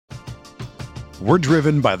We're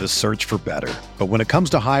driven by the search for better. But when it comes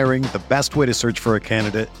to hiring, the best way to search for a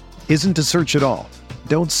candidate isn't to search at all.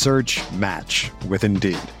 Don't search, match with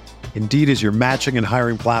Indeed. Indeed is your matching and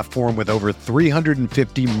hiring platform with over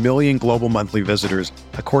 350 million global monthly visitors,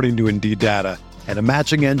 according to Indeed data, and a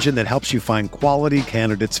matching engine that helps you find quality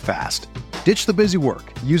candidates fast. Ditch the busy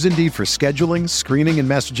work. Use Indeed for scheduling, screening, and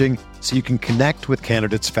messaging so you can connect with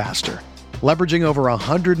candidates faster. Leveraging over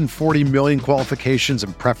 140 million qualifications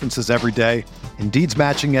and preferences every day, Indeed's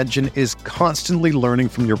matching engine is constantly learning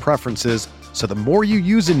from your preferences, so the more you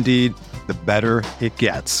use Indeed, the better it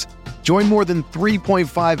gets. Join more than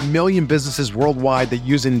 3.5 million businesses worldwide that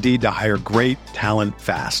use Indeed to hire great talent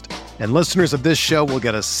fast. And listeners of this show will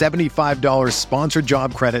get a $75 sponsored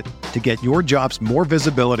job credit to get your jobs more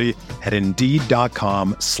visibility at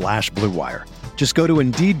Indeed.com/Blue Wire. Just go to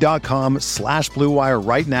Indeed.com/Blue Wire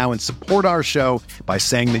right now and support our show by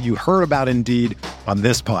saying that you heard about Indeed on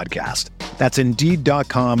this podcast. That's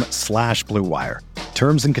Indeed.com/Blue Wire.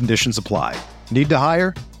 Terms and conditions apply. Need to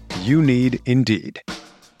hire? You need Indeed.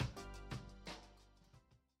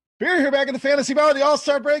 Beer here back in the Fantasy Bar, the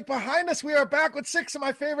All-Star break behind us. We are back with 6 of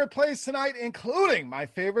my favorite plays tonight, including my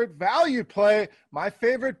favorite value play, my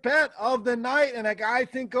favorite bet of the night, and a guy I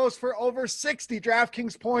think goes for over 60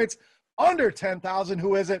 DraftKings points, under 10,000.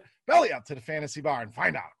 Who is it? Belly up to the Fantasy Bar and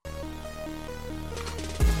find out.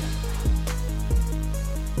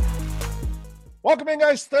 Welcome in,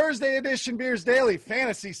 guys. Thursday edition Beers Daily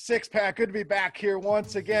Fantasy Six-Pack. Good to be back here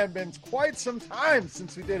once again. Been quite some time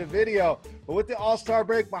since we did a video, but with the All-Star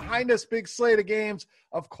break behind us, big slate of games,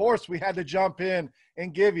 of course, we had to jump in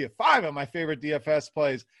and give you 5 of my favorite DFS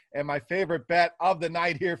plays and my favorite bet of the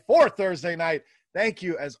night here for Thursday night. Thank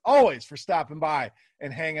you, as always, for stopping by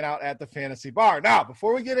and hanging out at the Fantasy Bar. Now,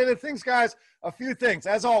 before we get into things, guys, a few things.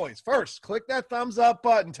 As always, first, click that thumbs up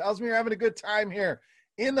button. Tells me you're having a good time here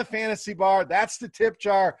in the Fantasy Bar. That's the tip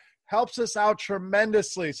jar. Helps us out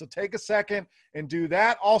tremendously. So take a second and do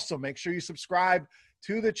that. Also, make sure you subscribe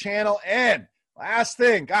to the channel. And last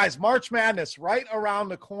thing, guys, March Madness right around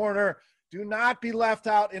the corner. Do not be left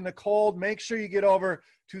out in the cold. Make sure you get over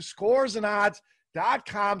to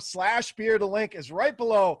scoresandodds.com/beer. The link is right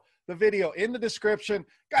below the video in the description.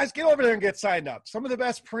 Guys, get over there and get signed up. Some of the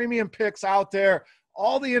best premium picks out there.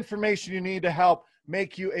 All the information you need to help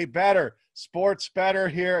make you a better sports bettor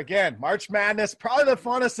here. Again, March Madness, probably the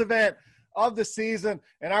funnest event of the season,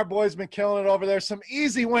 and our boys been killing it over there. Some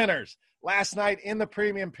easy winners last night in the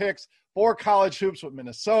premium picks for college hoops with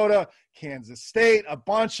Minnesota, Kansas State, a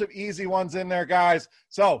bunch of easy ones in there, guys.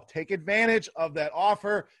 So take advantage of that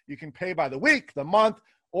offer. You can pay by the week, the month,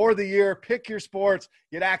 or the year. Pick your sports,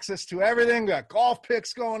 get access to everything. We got golf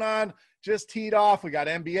picks going on, just teed off. We got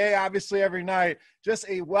NBA, obviously, every night. Just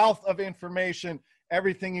a wealth of information,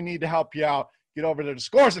 everything you need to help you out. Get over to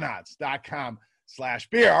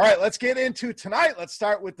scoresandodds.com/beer. All right, let's get into tonight. Let's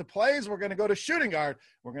start with the plays. We're going to go to shooting guard.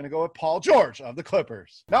 We're going to go with Paul George of the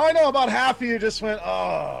Clippers. Now, I know about half of you just went,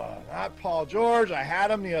 oh, not Paul George. I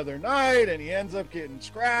had him the other night, and he ends up getting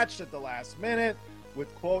scratched at the last minute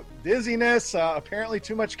with, quote, dizziness. Apparently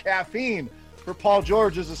too much caffeine for Paul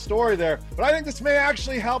George is a story there. But I think this may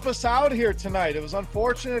actually help us out here tonight. It was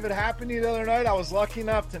unfortunate if it happened to you the other night. I was lucky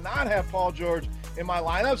enough to not have Paul George in my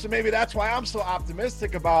lineup, so maybe that's why I'm so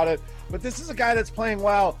optimistic about it. But this is a guy that's playing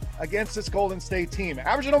well against this Golden State team,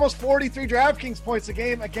 averaging almost 43 DraftKings points a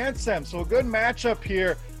game against them. So a good matchup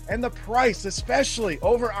here, and the price, especially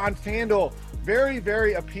over on FanDuel, very,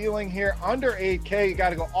 very appealing here, under 8K. You got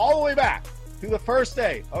to go all the way back to the first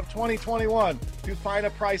day of 2021 to find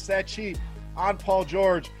a price that cheap on Paul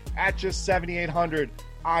George at just $7,800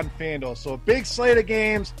 on FanDuel. So a big slate of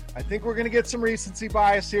games. I think we're going to get some recency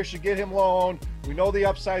bias here. Should get him low owned. We know the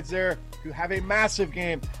upside's there. You have a massive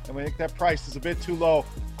game, and we think that price is a bit too low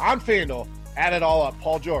on FanDuel. Add it all up.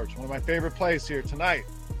 Paul George, one of my favorite plays here tonight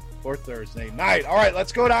for Thursday night. All right,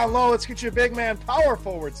 let's go down low. Let's get you a big man, power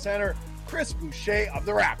forward center, Chris Boucher of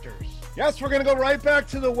the Raptors. Yes, we're going to go right back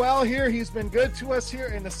to the well here. He's been good to us here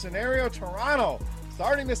in the scenario. Toronto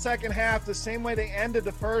starting the second half the same way they ended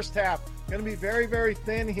the first half. Going to be very, very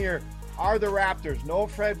thin here are the Raptors. No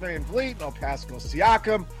Fred VanVleet, no Pascal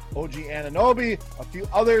Siakam, OG Anunoby, a few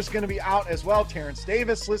others going to be out as well. Terrence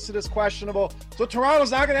Davis listed as questionable. So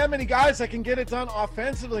Toronto's not going to have many guys that can get it done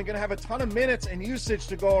offensively. Going to have a ton of minutes and usage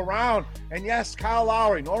to go around. And yes, Kyle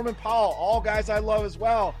Lowry, Norman Powell, all guys I love as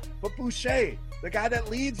well. But Boucher, the guy that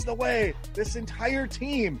leads the way, this entire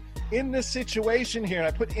team in this situation here. And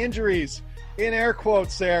I put injuries in air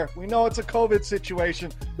quotes there. We know it's a COVID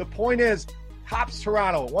situation. The point is, tops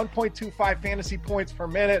Toronto, 1.25 fantasy points per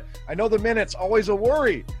minute. I know the minutes always a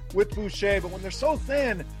worry with Boucher, but when they're so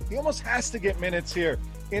thin, he almost has to get minutes here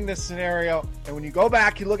in this scenario. And when you go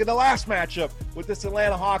back, you look at the last matchup with this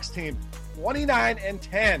Atlanta Hawks team,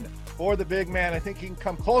 29-10 for the big man. I think he can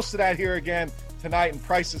come close to that here again tonight, and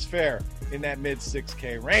price is fair in that mid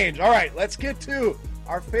 6K range. All right, let's get to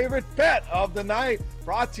our favorite bet of the night,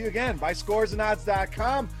 brought to you again by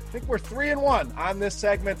scoresandodds.com. I think we're 3-1 on this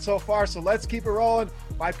segment so far, so let's keep it rolling.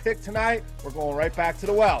 My pick tonight, we're going right back to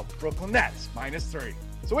the well. Brooklyn Nets, -3.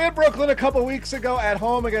 So we had Brooklyn a couple weeks ago at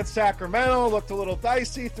home against Sacramento. Looked a little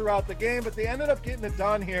dicey throughout the game, but they ended up getting it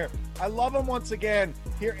done here. I love them once again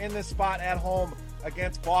here in this spot at home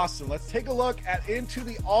against Boston. Let's take a look at into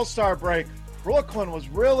the All-Star break. Brooklyn was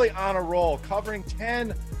really on a roll, covering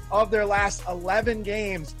 10 of their last 11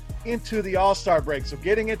 games into the All-Star break. So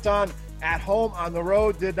getting it done at home on the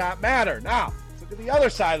road did not matter. Now, let's look at the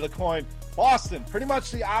other side of the coin. Boston, pretty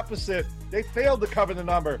much the opposite. They failed to cover the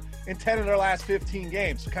number in 10 of their last 15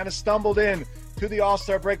 games. So kind of stumbled in to the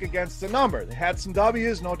All-Star break against the number. They had some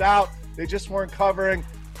W's, no doubt. They just weren't covering.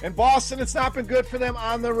 And Boston, it's not been good for them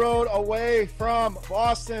on the road. Away from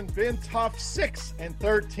Boston, been tough,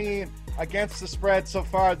 6-13 against the spread so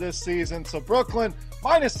far this season. So Brooklyn,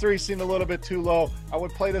 -3 seemed a little bit too low. I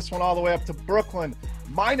would play this one all the way up to Brooklyn,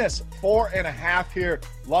 -4.5 here.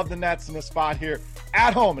 Love the Nets in the spot here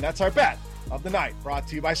at home. And that's our bet of the night, brought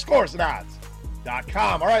to you by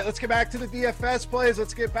scoresandodds.com. All right, let's get back to the DFS plays.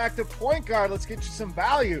 Let's get back to point guard. Let's get you some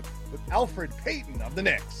value with Elfrid Payton of the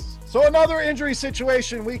Knicks. So another injury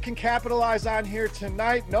situation we can capitalize on here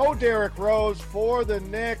tonight. No Derrick Rose for the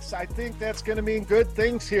Knicks. I think that's going to mean good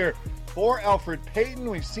things here for Elfrid Payton.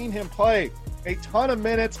 We've seen him play a ton of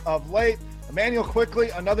minutes of late. Immanuel Quickley,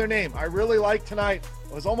 another name I really like tonight.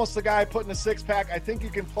 It was almost the guy putting a six-pack. I think you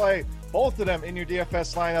can play both of them in your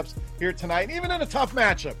DFS lineups here tonight, and even in a tough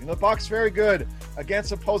matchup. You know, the Bucks very good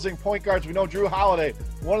against opposing point guards. We know Drew Holiday,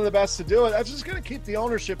 one of the best to do it. That's just going to keep the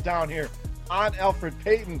ownership down here on Elfrid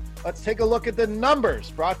Payton. Let's take a look at the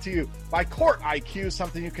numbers, brought to you by Court IQ,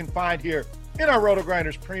 something you can find here in our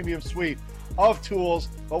RotoGrinders premium suite of tools.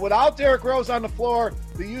 But without Derrick Rose on the floor,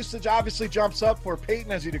 the usage obviously jumps up for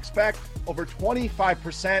Payton, as you'd expect, over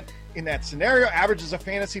 25% in that scenario, averages a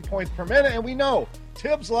fantasy points per minute. And we know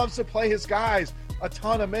Tibbs loves to play his guys a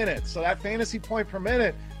ton of minutes. So that fantasy point per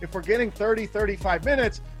minute, if we're getting 30, 35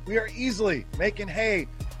 minutes, we are easily making hay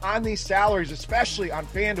on these salaries, especially on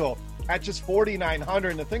FanDuel at just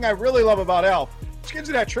 $4,900. And the thing I really love about Elf, which gives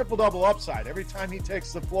you that triple-double upside every time he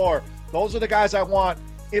takes the floor. Those are the guys I want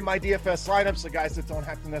in my DFS lineups, the guys that don't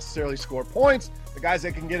have to necessarily score points, the guys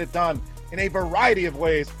that can get it done in a variety of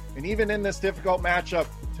ways. And even in this difficult matchup,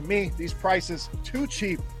 to me, these prices too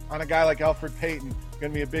cheap on a guy like Elfrid Payton.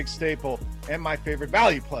 Going to be a big staple and my favorite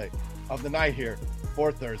value play of the night here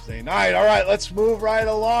for Thursday night. All right, let's move right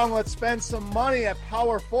along. Let's spend some money at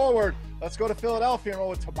power forward. Let's go to Philadelphia and roll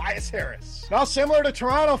with Tobias Harris. Now, similar to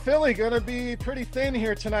Toronto, Philly going to be pretty thin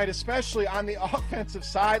here tonight, especially on the offensive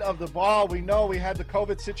side of the ball. We know we had the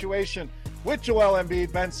COVID situation with Joel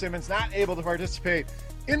Embiid, Ben Simmons not able to participate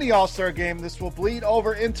in the All-Star game. This will bleed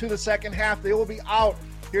over into the second half. They will be out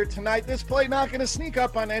here tonight. This play not going to sneak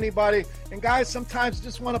up on anybody. And guys, sometimes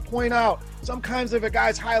just want to point out, sometimes if a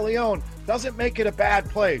guy's highly owned, doesn't make it a bad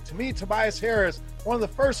play. To me, Tobias Harris, one of the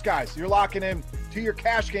first guys you're locking in to your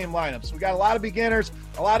cash game lineups. We got a lot of beginners,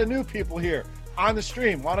 a lot of new people here on the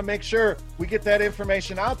stream. Want to make sure we get that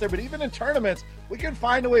information out there. But even in tournaments, we can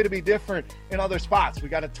find a way to be different in other spots. We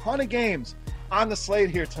got a ton of games on the slate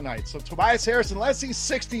here tonight. So Tobias Harris, unless he's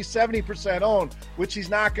 60, 70% owned, which he's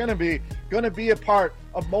not going to be a part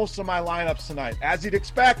of most of my lineups tonight. As you'd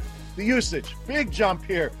expect, the usage, big jump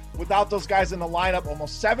here without those guys in the lineup.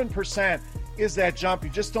 Almost 7% is that jump. You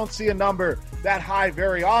just don't see a number that high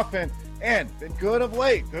very often. And been good of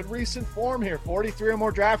late. Good recent form here. 43 or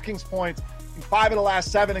more DraftKings points in 5 of the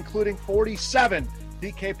last 7, including 47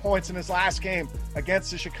 DK points in his last game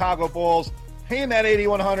against the Chicago Bulls. Paying that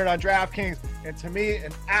 $8,100 on DraftKings. And to me,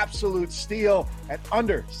 an absolute steal at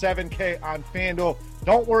under $7K on FanDuel.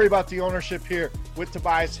 Don't worry about the ownership here with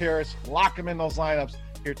Tobias Harris. Lock him in those lineups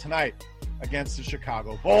here tonight against the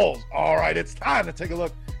Chicago Bulls. All right, it's time to take a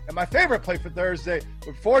look at my favorite play for Thursday.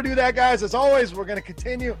 Before I do that, guys, as always, we're going to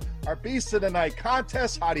continue our Beast of the Night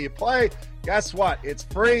contest. How do you play? Guess what? It's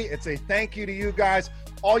free. It's a thank you to you guys.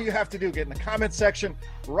 All you have to do, get in the comment section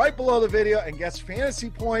right below the video and guess fantasy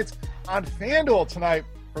points on FanDuel tonight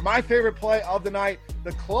for my favorite play of the night.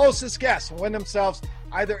 The closest guess will win themselves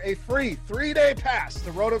either a free 3-day pass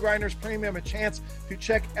to RotoGrinders Premium, a chance to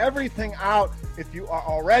check everything out. If you are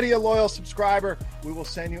already a loyal subscriber, we will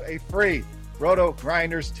send you a free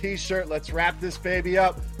RotoGrinders t-shirt. Let's wrap this baby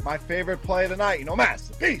up. My favorite play of the night. You know, Matt's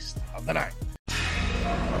the Beast of the Night.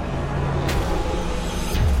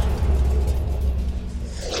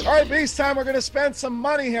 All right, Beast time. We're going to spend some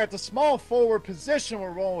money here at the small forward position.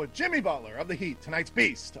 We're rolling with Jimmy Butler of the Heat, tonight's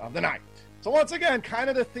Beast of the Night. So once again, kind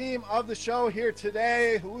of the theme of the show here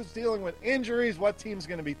today. Who's dealing with injuries? What team's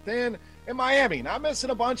going to be thin? In Miami, not missing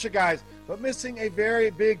a bunch of guys, but missing a very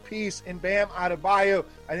big piece in Bam Adebayo.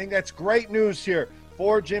 I think that's great news here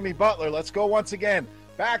for Jimmy Butler. Let's go once again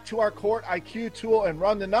back to our Court IQ tool and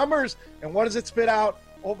run the numbers. And what does it spit out?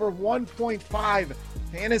 Over 1.5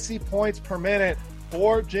 fantasy points per minute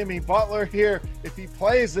for Jimmy Butler here. If he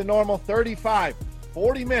plays the normal 35,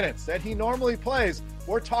 40 minutes that he normally plays,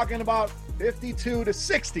 we're talking about 52 to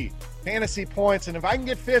 60 fantasy points. And if I can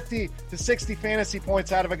get 50 to 60 fantasy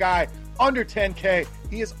points out of a guy under 10K,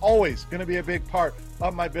 he is always going to be a big part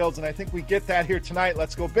of my builds. And I think we get that here tonight.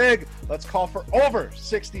 Let's go big. Let's call for over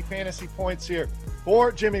 60 fantasy points here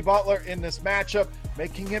for Jimmy Butler in this matchup,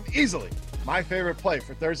 making him easily my favorite play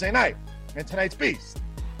for Thursday night and tonight's Beast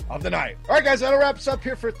of the Night. All right, guys, that'll wrap us up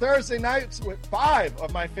here for Thursday nights with 5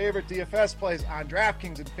 of my favorite DFS plays on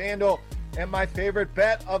DraftKings and FanDuel, and my favorite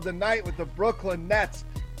bet of the night with the Brooklyn Nets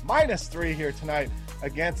 -3 here tonight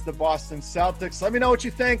against the Boston Celtics. Let me know what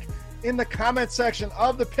you think in the comment section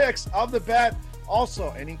of the picks of the bet.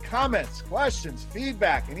 Also, any comments, questions,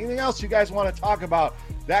 feedback, anything else you guys want to talk about,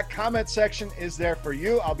 that comment section is there for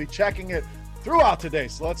you. I'll be checking it throughout today.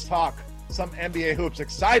 So let's talk some NBA hoops.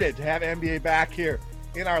 Excited to have NBA back here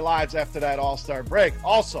in our lives after that All-Star break.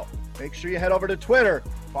 Also, make sure you head over to Twitter.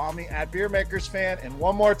 Follow me at BeerMakersFan. And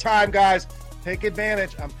one more time, guys, take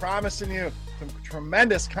advantage. I'm promising you some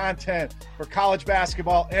tremendous content for college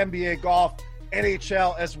basketball, NBA, golf,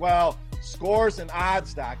 NHL as well.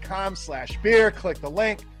 Scoresandodds.com/beer. Click the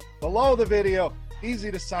link below the video.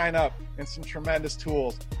 Easy to sign up and some tremendous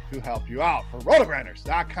tools to help you out. For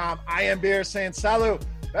rotogrinders.com, I am Beer saying salut.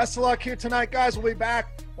 Best of luck here tonight, guys. We'll be back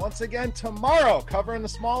once again tomorrow covering the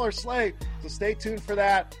smaller slate. So stay tuned for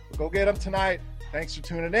that. We'll go get them tonight. Thanks for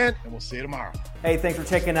tuning in, and we'll see you tomorrow. Hey, thanks for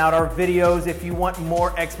checking out our videos. If you want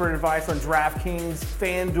more expert advice on DraftKings,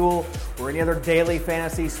 FanDuel, or any other daily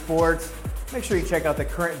fantasy sports, make sure you check out the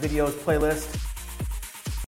current videos playlist